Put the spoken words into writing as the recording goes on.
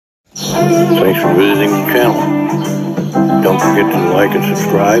Thanks for visiting the channel. Don't forget to like and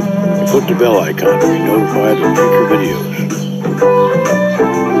subscribe and click the bell icon to be notified of future videos.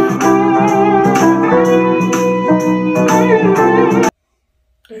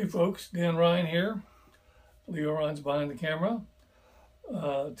 Hey folks, Dan Ryan here. Leo Ryan's behind the camera.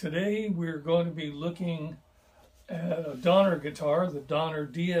 Today we're going to be looking at a Donner guitar, the Donner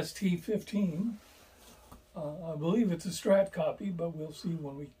DST-15. I believe it's a Strat copy, but we'll see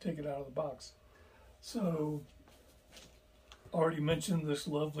when we take it out of the box. So, already mentioned this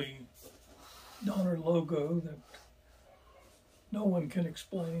lovely Donner logo that no one can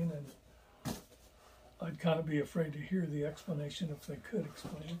explain, and I'd kind of be afraid to hear the explanation if they could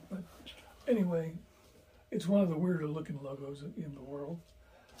explain it. But anyway, it's one of the weirder looking logos in the world.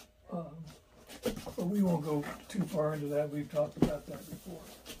 But we won't go too far into that. We've talked about that before.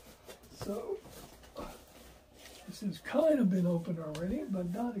 So, this has kind of been opened already,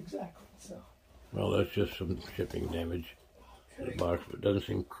 but not exactly. So. Well, that's just some shipping damage. Okay. The box, it doesn't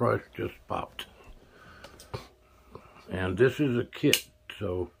seem crushed, just popped. And this is a kit,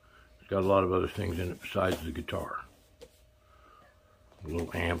 so it's got a lot of other things in it besides the guitar. A little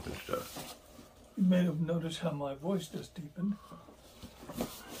amp and stuff. You may have noticed how my voice just deepened.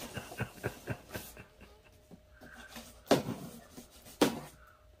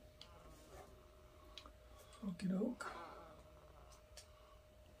 Okie doke.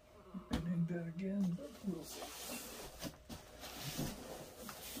 I need that again, but we'll see.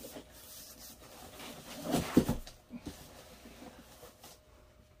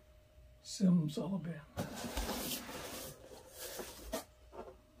 Simsalabim.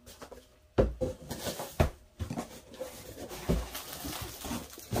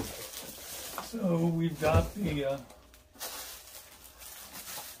 So we've got the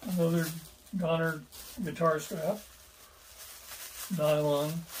another Donner guitar strap,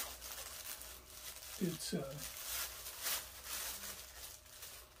 nylon. It's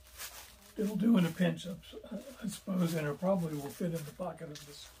it'll do in a pinch, I suppose, and it probably will fit in the pocket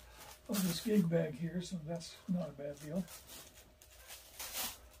of this gig bag here, so that's not a bad deal.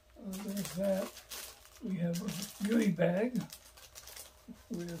 There's that. We have a goodie bag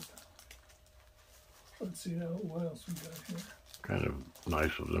with, let's see what else we got here. Kind of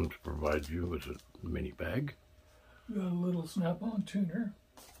nice of them to provide you with a mini bag. We got a little snap-on tuner.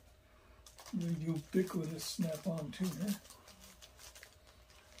 The ubiquitous snap-on tuner.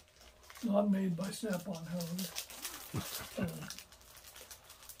 Not made by Snap-on, however.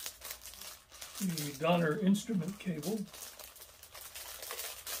 The Donner instrument cable.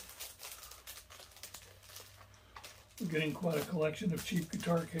 We're getting quite a collection of cheap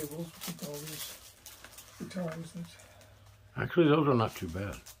guitar cables with all these guitars. Actually, those are not too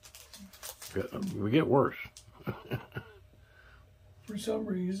bad. We get worse. For some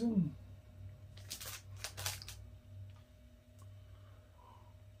reason,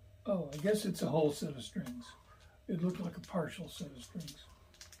 oh, I guess it's a whole set of strings. It looked like a partial set of strings.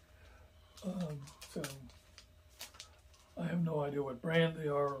 So I have no idea what brand they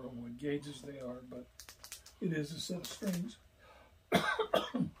are or what gauges they are, but it is a set of strings.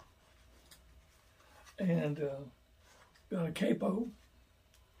 And got a capo.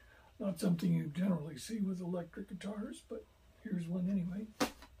 Not something you generally see with electric guitars, but here's one anyway.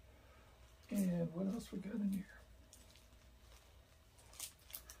 And what else we got in here?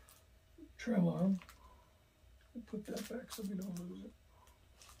 Trem arm. We'll put that back so we don't lose it.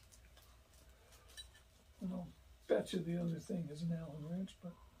 And I'll bet you the other thing is an Allen wrench,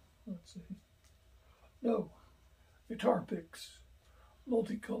 but let's see. No, guitar picks,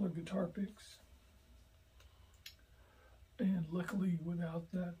 multicolored guitar picks. And luckily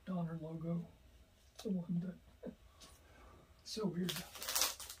without that Donner logo, the one that, so weird.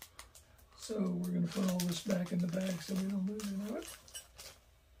 So we're going to put all this back in the bag so we don't lose any of it.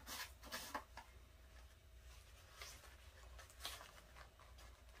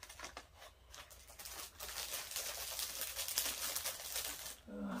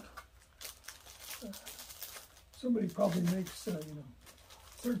 Somebody probably makes,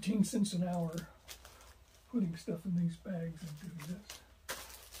 13 cents an hour putting stuff in these bags and doing this.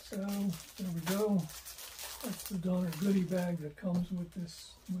 So there we go. That's the Donner goodie bag that comes with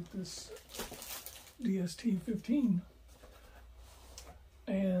this DST-15.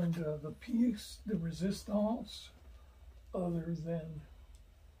 And the piece de resistance, other than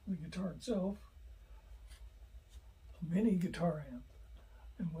the guitar itself, a mini guitar amp.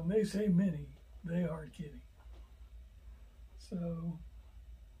 And when they say mini, they aren't kidding. So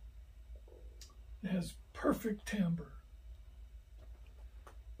it has perfect timbre,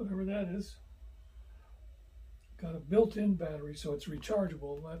 whatever that is. got a built-in battery, so it's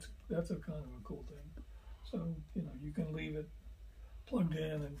rechargeable. That's a kind of a cool thing. So, you know, you can leave it plugged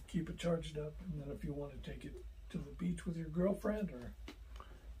in and keep it charged up, and then if you want to take it to the beach with your girlfriend, or...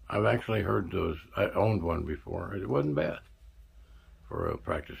 I've actually heard those. I owned one before. It wasn't bad for a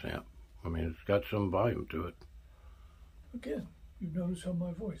practice amp. I mean, it's got some volume to it. Again, you notice how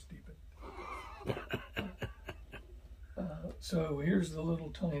my voice deepened. So here's the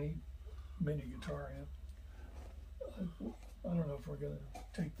little tiny mini guitar amp. I don't know if we're going to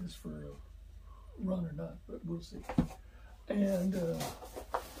take this for a run or not, but we'll see. And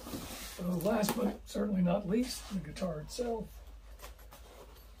last but certainly not least, the guitar itself.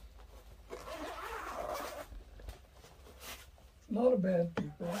 Not a bad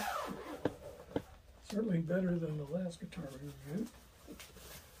feedback. Certainly better than the last guitar we reviewed.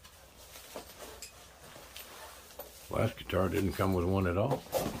 Last guitar didn't come with one at all.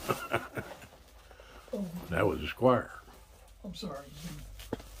 Oh, that was a Squire. I'm sorry.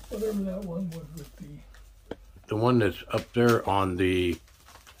 Whatever that one was with the one that's up there on the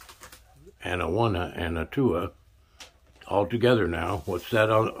Anawana and Atua all together now. What's that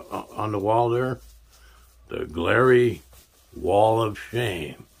on the wall there? The Glary Wall of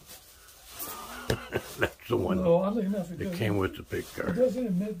Shame. That's the one. No, oddly enough, that came with the pick guard. It doesn't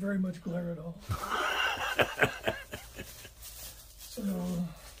emit very much glare at all. So,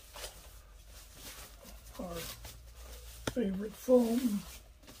 our favorite foam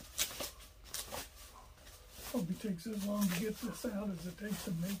probably takes as long to get this out as it takes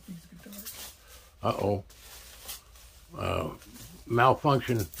to make these guitars. Uh-oh.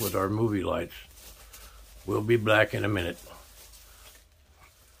 Malfunction with our movie lights. We'll be black in a minute.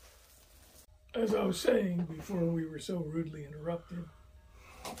 As I was saying before we were so rudely interrupted,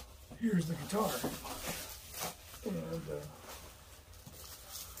 here's the guitar. And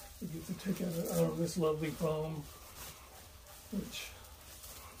we get to take it out of this lovely foam, which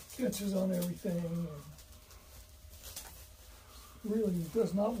catches on everything and really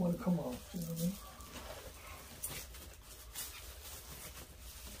does not want to come off, you know what I mean?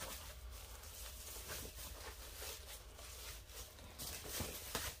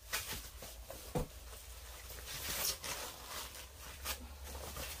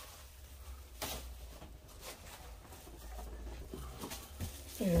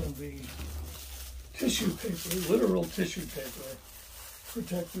 And the tissue paper, literal tissue paper,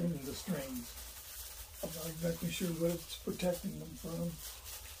 protecting the strings. I'm not exactly sure what it's protecting them from.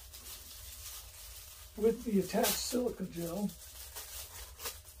 With the attached silica gel,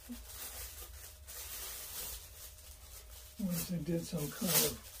 once they did some kind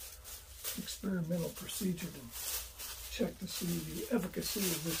of experimental procedure to check to see the efficacy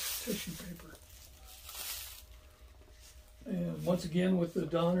of this tissue paper. And once again, with the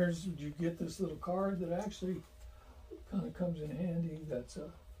Donners, you get this little card that actually kind of comes in handy. That's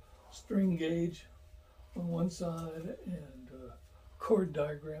a string gauge on one side and chord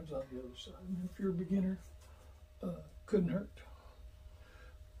diagrams on the other side. And if you're a beginner, couldn't hurt.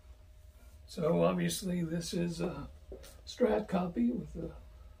 So obviously this is a Strat copy with a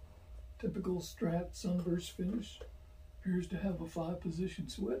typical Strat sunburst finish. Appears to have a 5-position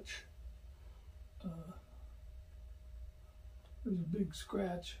switch. There's a big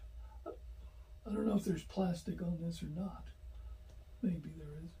scratch. I don't know if there's plastic on this or not. Maybe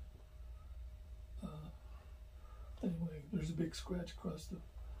there is. Anyway, there's a big scratch across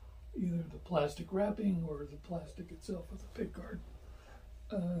either the plastic wrapping or the plastic itself with the pick guard.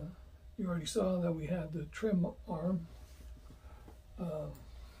 You already saw that we had the trim arm.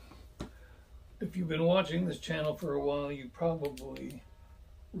 If you've been watching this channel for a while, you probably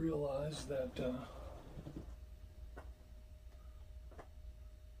realize that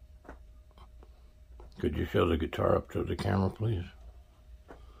could you show the guitar up to the camera, please?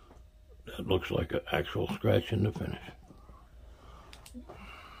 That looks like an actual scratch in the finish.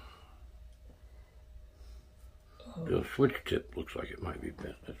 The switch tip looks like it might be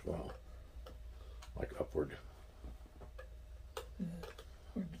bent as well, like upward. Yeah,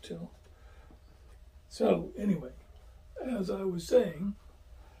 hard to tell. So anyway, as I was saying,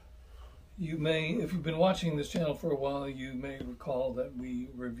 you may, if you've been watching this channel for a while, you may recall that we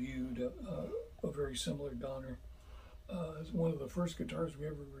reviewed a very similar Donner. It's one of the first guitars we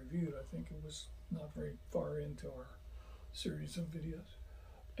ever reviewed. I think it was not very far into our series of videos.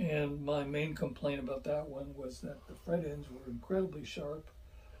 And my main complaint about that one was that the fret ends were incredibly sharp,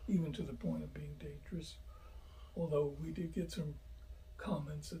 even to the point of being dangerous. Although we did get some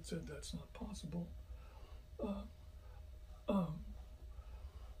comments that said that's not possible.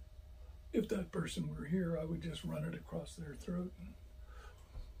 If that person were here, I would just run it across their throat, and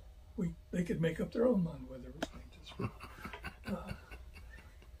they could make up their own mind whether it was dangerous.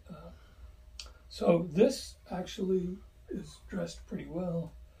 So this actually is dressed pretty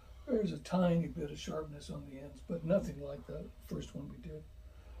well. There's a tiny bit of sharpness on the ends, but nothing like the first one we did.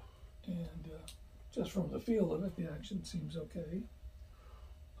 And just from the feel of it, the action seems okay.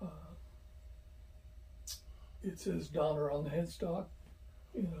 It says Donner on the headstock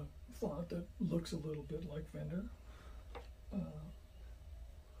in a font that looks a little bit like Fender.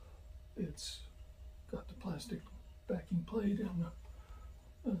 It's got the plastic backing plate and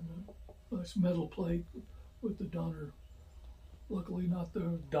a nice metal plate with the Donner, luckily not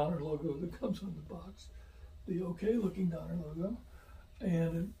the Donner logo that comes on the box, the okay looking Donner logo,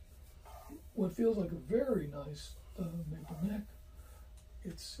 and what feels like a very nice maple neck.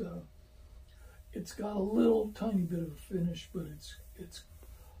 It's got a little tiny bit of a finish, but it's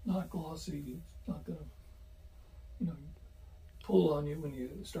not glossy. It's not gonna, pull on you when you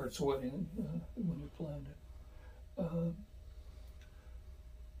start sweating when you're playing it.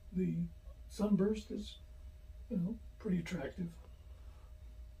 The sunburst is, pretty attractive.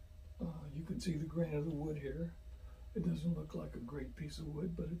 You can see the grain of the wood here. It doesn't look like a great piece of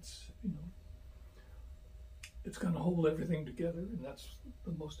wood, but it's, it's going to hold everything together, and that's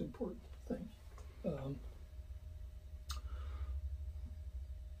the most important thing.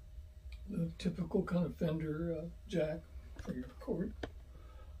 The typical kind of Fender jack for your chord,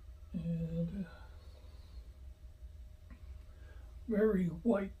 and very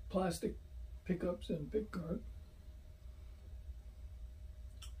white plastic pickups and pickguard.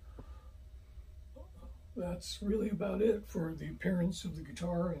 That's really about it for the appearance of the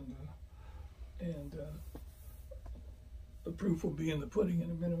guitar, and the proof will be in the pudding in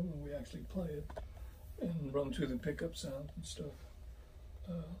a minute when we actually play it and run through the pickup sound and stuff.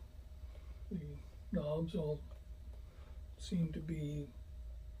 The knobs all seem to be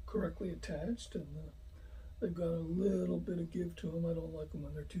correctly attached, and they've got a little bit of give to them. I don't like them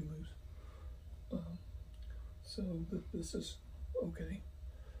when they're too loose. So this is okay.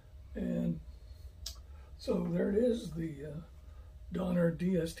 And so there it is, the Donner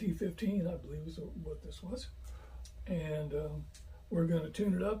DST-15, I believe is what this was. And we're going to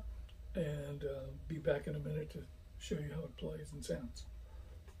tune it up and be back in a minute to show you how it plays and sounds.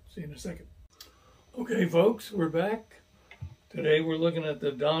 See you in a second. Okay, folks, we're back. Today we're looking at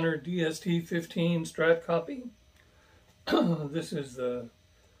the Donner DST-15 Strat copy. This is the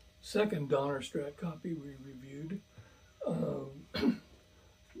second Donner Strat copy we reviewed.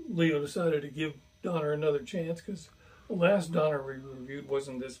 Leo decided to give Donner another chance because the last Donner we reviewed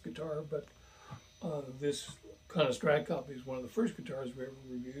wasn't this guitar, but this kind of Strat copy is one of the first guitars we ever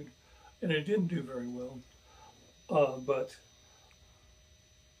reviewed, and it didn't do very well. But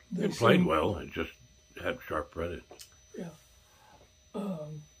it played well. It just had sharp fretted. Yeah.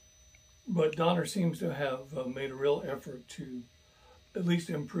 But Donner seems to have made a real effort to at least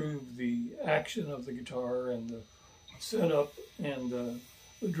improve the action of the guitar and the setup and the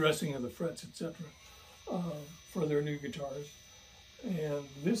dressing of the frets, etc. For their new guitars. And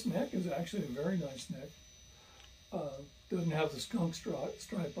this neck is actually a very nice neck. Doesn't have the skunk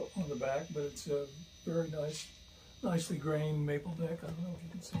stripe up on the back, but it's a very nice, nicely grained maple neck. I don't know if you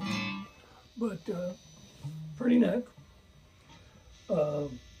can see, but pretty neck.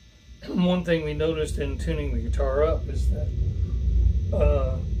 One thing we noticed in tuning the guitar up is that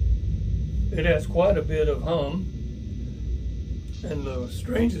it has quite a bit of hum, and the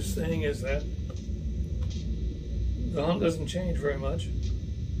strangest thing is that the hum doesn't change very much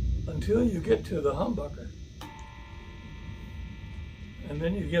until you get to the humbucker, and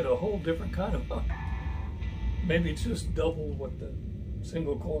then you get a whole different kind of hum. Maybe it's just double what the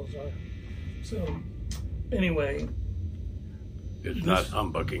single coils are. So anyway, it's not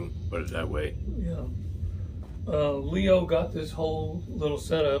humbucking, put it that way. Yeah. Leo got this whole little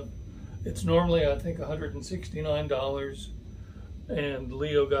setup. It's normally, I think, $169, and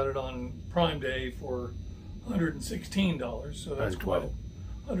Leo got it on Prime Day for $116. So that's quite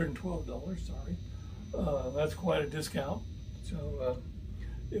 $112. Sorry, that's quite a discount. So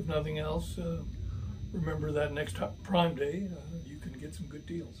if nothing else, remember that next Prime Day, you can get some good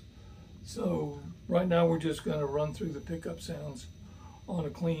deals. So right now we're just going to run through the pickup sounds on a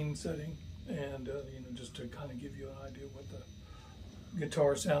clean setting, and just to kind of give you an idea what the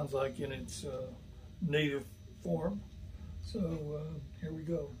guitar sounds like in its native form. So here we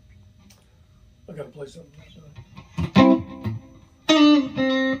go. I got to play something.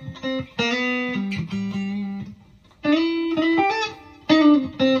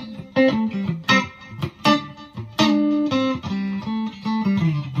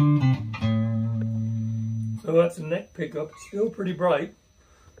 So that's a neck pickup. It's still pretty bright,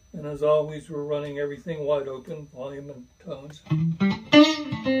 And as always, we're running everything wide open, volume and tones.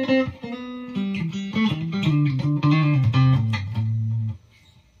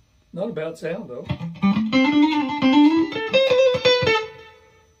 Not a bad sound though.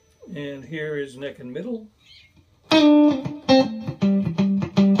 And here is neck and middle.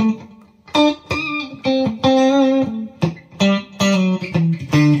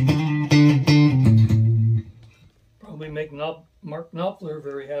 Probably make Mark Knopfler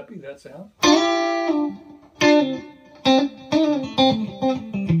very happy, that sound.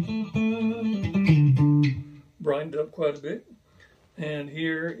 Brightened up quite a bit. And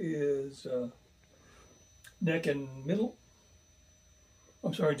here is neck and middle.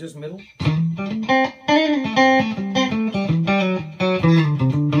 I'm sorry, just middle.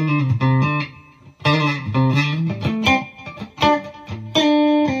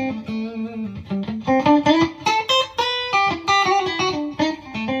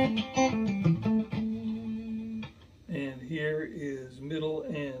 And here is middle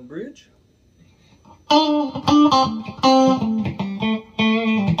and bridge.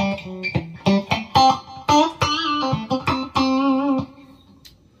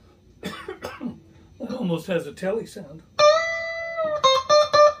 That almost has a telly sound.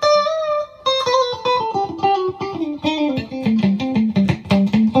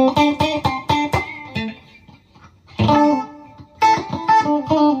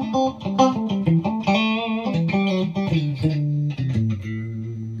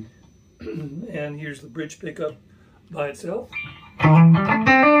 And here's the bridge pickup by itself.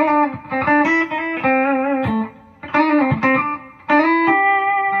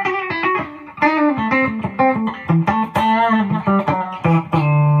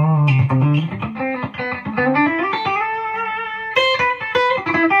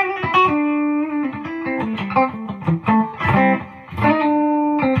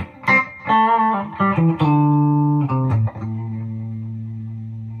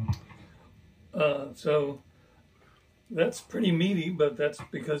 So that's pretty meaty, but that's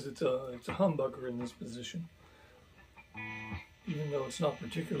because it's a humbucker in this position. Even though it's not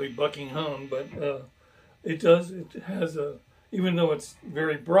particularly bucking hum, but it has a, even though it's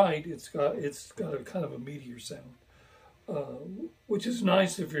very bright, it's got a kind of a meatier sound, which is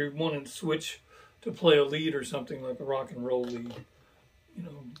nice if you're wanting to switch to play a lead or something like a rock and roll lead. You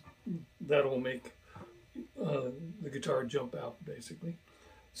know, that'll make the guitar jump out basically.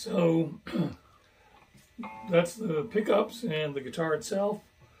 So that's the pickups and the guitar itself,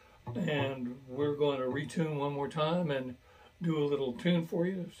 and we're going to retune one more time and do a little tune for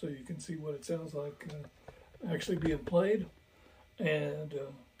you so you can see what it sounds like actually being played, and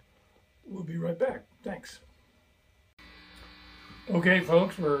we'll be right back. Thanks. Okay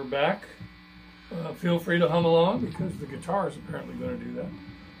folks, we're back. Feel free to hum along because the guitar is apparently going to do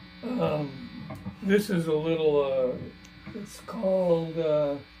that. This is a little, it's called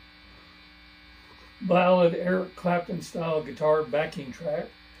Ballad Eric Clapton style guitar backing track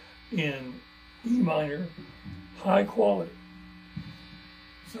in E minor, high quality.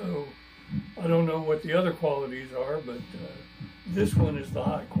 So I don't know what the other qualities are, but this one is the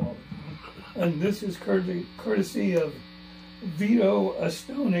high quality. And this is courtesy of Vito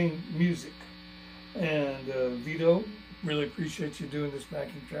Astone Music. And Vito, really appreciate you doing this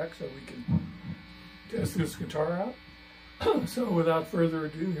backing track so we can test this guitar out. So without further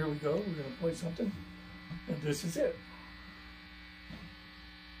ado, here we go. We're going to play something. And this is it.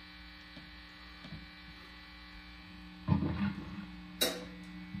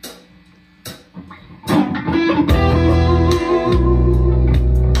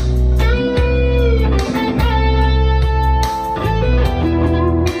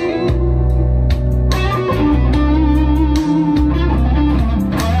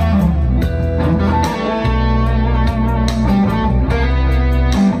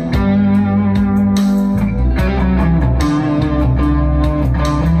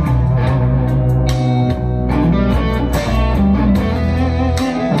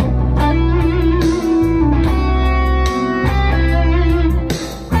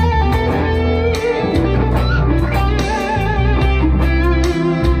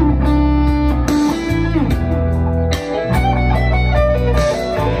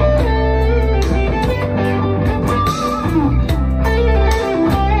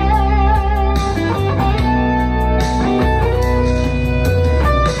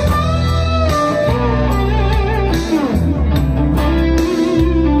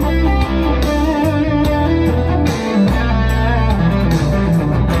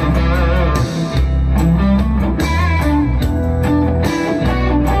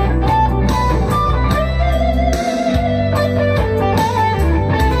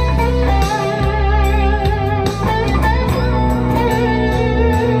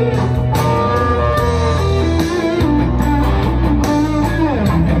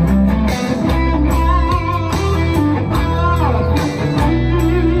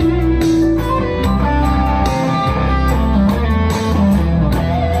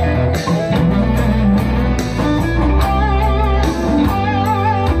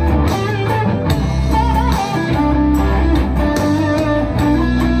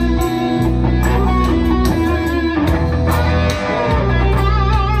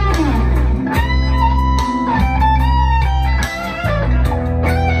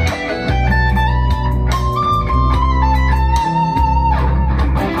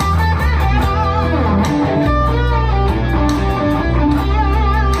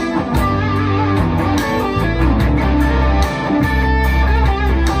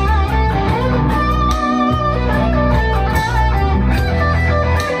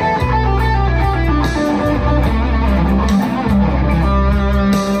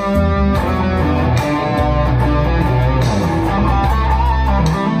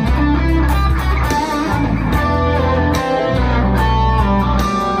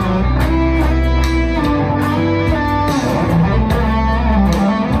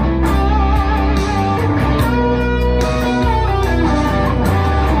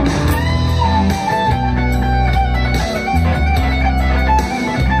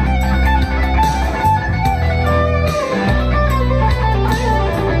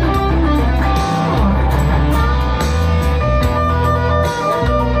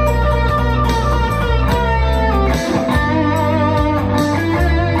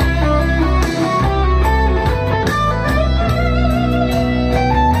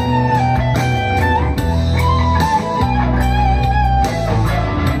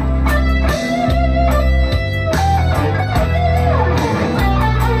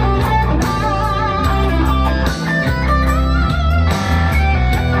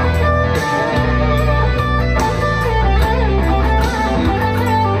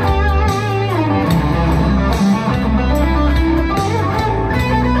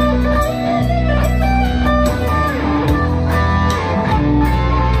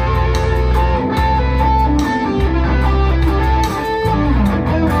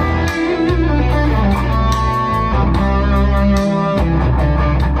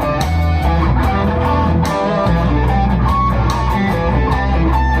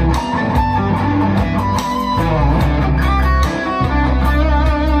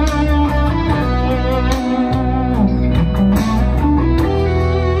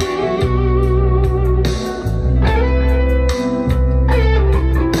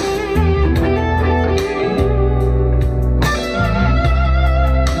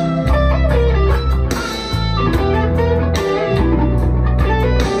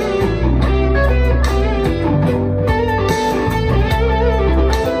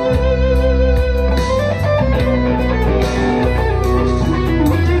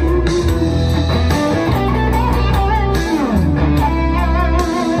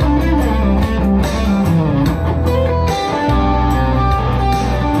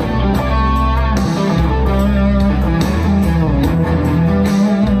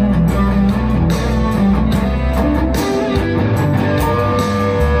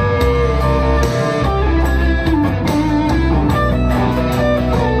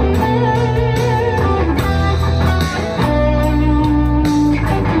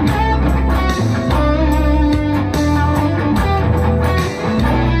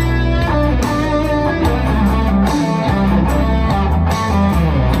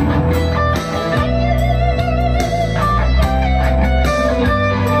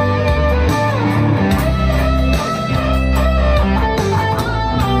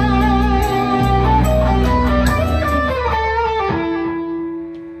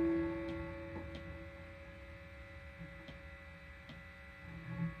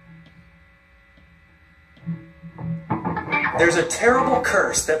 There's a terrible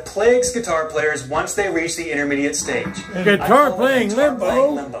curse that plagues guitar players once they reach the intermediate stage. Guitar playing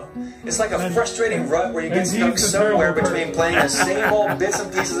limbo. It's like a frustrating rut where you get stuck somewhere between playing the same old bits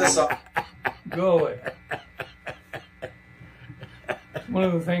and pieces of song. Go away. One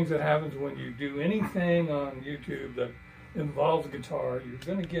of the things that happens when you do anything on YouTube that involves guitar, you're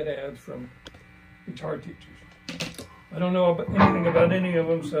going to get ads from guitar teachers. I don't know anything about any of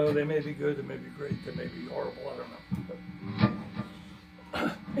them, so they may be good, they may be great, they may be horrible, I don't know. But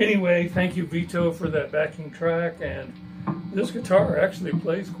anyway, thank you, Vito, for that backing track. And this guitar actually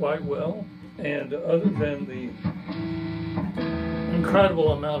plays quite well. And other than the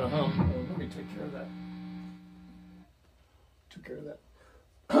incredible amount of hum, let me take care of that. Took care of that.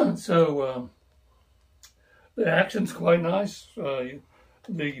 So the action's quite nice.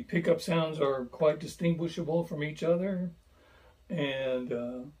 The pickup sounds are quite distinguishable from each other, and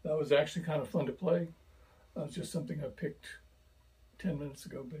that was actually kind of fun to play. It's just something I picked 10 minutes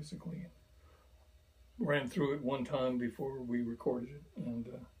ago, basically. Ran through it one time before we recorded it, and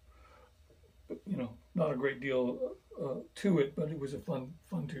you know, not a great deal to it, but it was a fun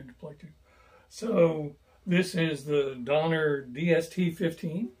tune to play to. So this is the Donner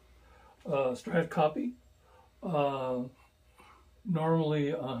DST-15 Strat copy.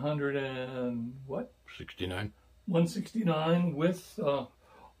 Normally 100 and what? 69. 169 with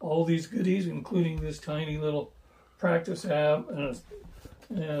all these goodies, including this tiny little practice app and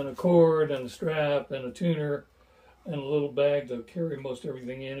a cord and a strap and a tuner and a little bag to carry most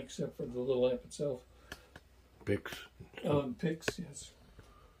everything in except for the little amp itself. Picks. Picks, yes.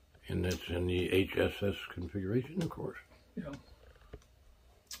 And that's in the HSS configuration, of course. Yeah.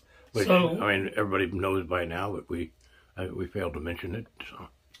 Which, so, I mean, everybody knows by now, but we failed to mention it. So.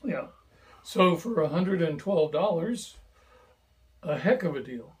 Yeah. So for $112, a heck of a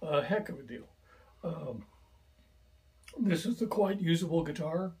deal. A heck of a deal. This is the quite usable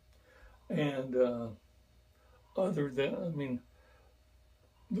guitar, and other than, I mean,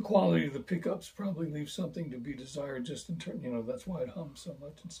 the quality of the pickups probably leaves something to be desired. Just in turn, you know, that's why it hums so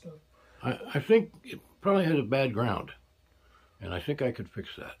much and stuff. I think it probably has a bad ground, and I think I could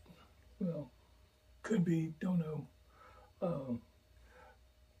fix that. Well, could be, don't know.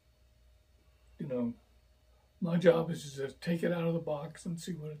 You know, my job is to just take it out of the box and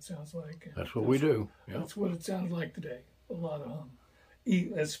see what it sounds like. And that's what we do. Yeah. That's what it sounded like today. A lot of hum,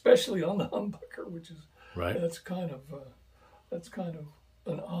 especially on the humbucker, which is right. That's kind of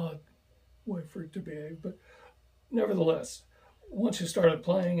an odd way for it to behave. But nevertheless, once you started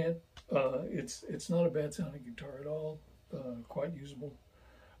playing it, it's not a bad sounding guitar at all. Quite usable,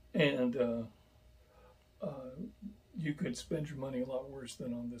 and you could spend your money a lot worse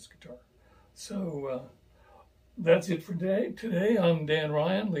than on this guitar. So that's it for today. Today, I'm Dan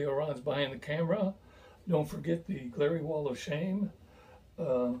Ryan. Leo Ryan's behind the camera. Don't forget the glary wall of shame.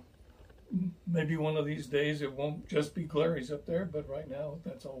 Maybe one of these days it won't just be glaries up there, but right now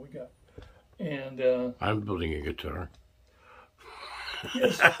that's all we got. And I'm building a guitar.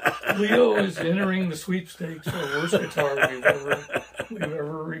 Yes, Leo is entering the sweepstakes for worst guitar we've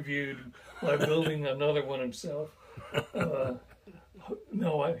ever reviewed by building another one himself.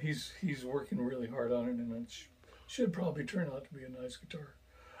 No, he's working really hard on it, and it should probably turn out to be a nice guitar.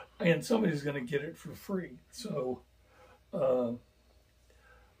 And somebody's going to get it for free. So,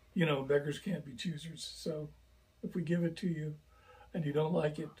 you know, beggars can't be choosers. So if we give it to you and you don't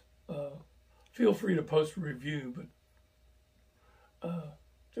like it, feel free to post a review, but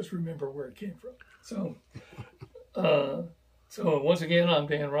just remember where it came from. So once again, I'm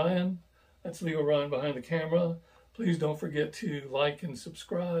Dan Ryan. That's Leo Ryan behind the camera. Please don't forget to like and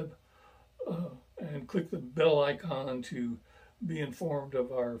subscribe and click the bell icon to be informed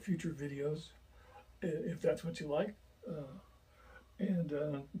of our future videos, if that's what you like. And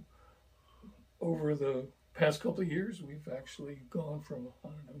over the past couple of years, we've actually gone from, I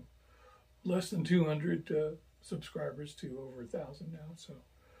don't know, less than 200 subscribers to over 1,000 now. So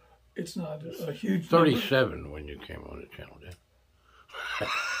it's not a huge 37 number. When you came on the channel, Dan.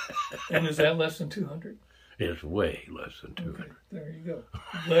 And is that less than 200? It's way less than 200. Okay, there you go.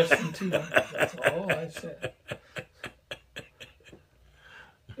 Less than 200. That's all I said.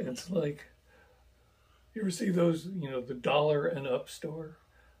 It's like, you ever see those, you know, the dollar and up store?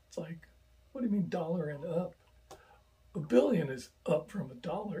 It's like, what do you mean dollar and up? $1 billion is up from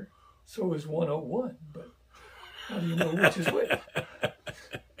 $1. So is 101. But how do you know which is which?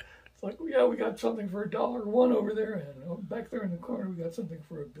 It's like, well, yeah, we got something for $1.01 over there, and back there in the corner we got something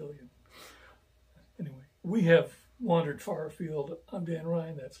for $1 billion. Anyway, we have wandered far afield. I'm Dan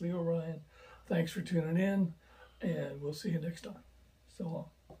Ryan. That's Leo Ryan. Thanks for tuning in, and we'll see you next time. So long.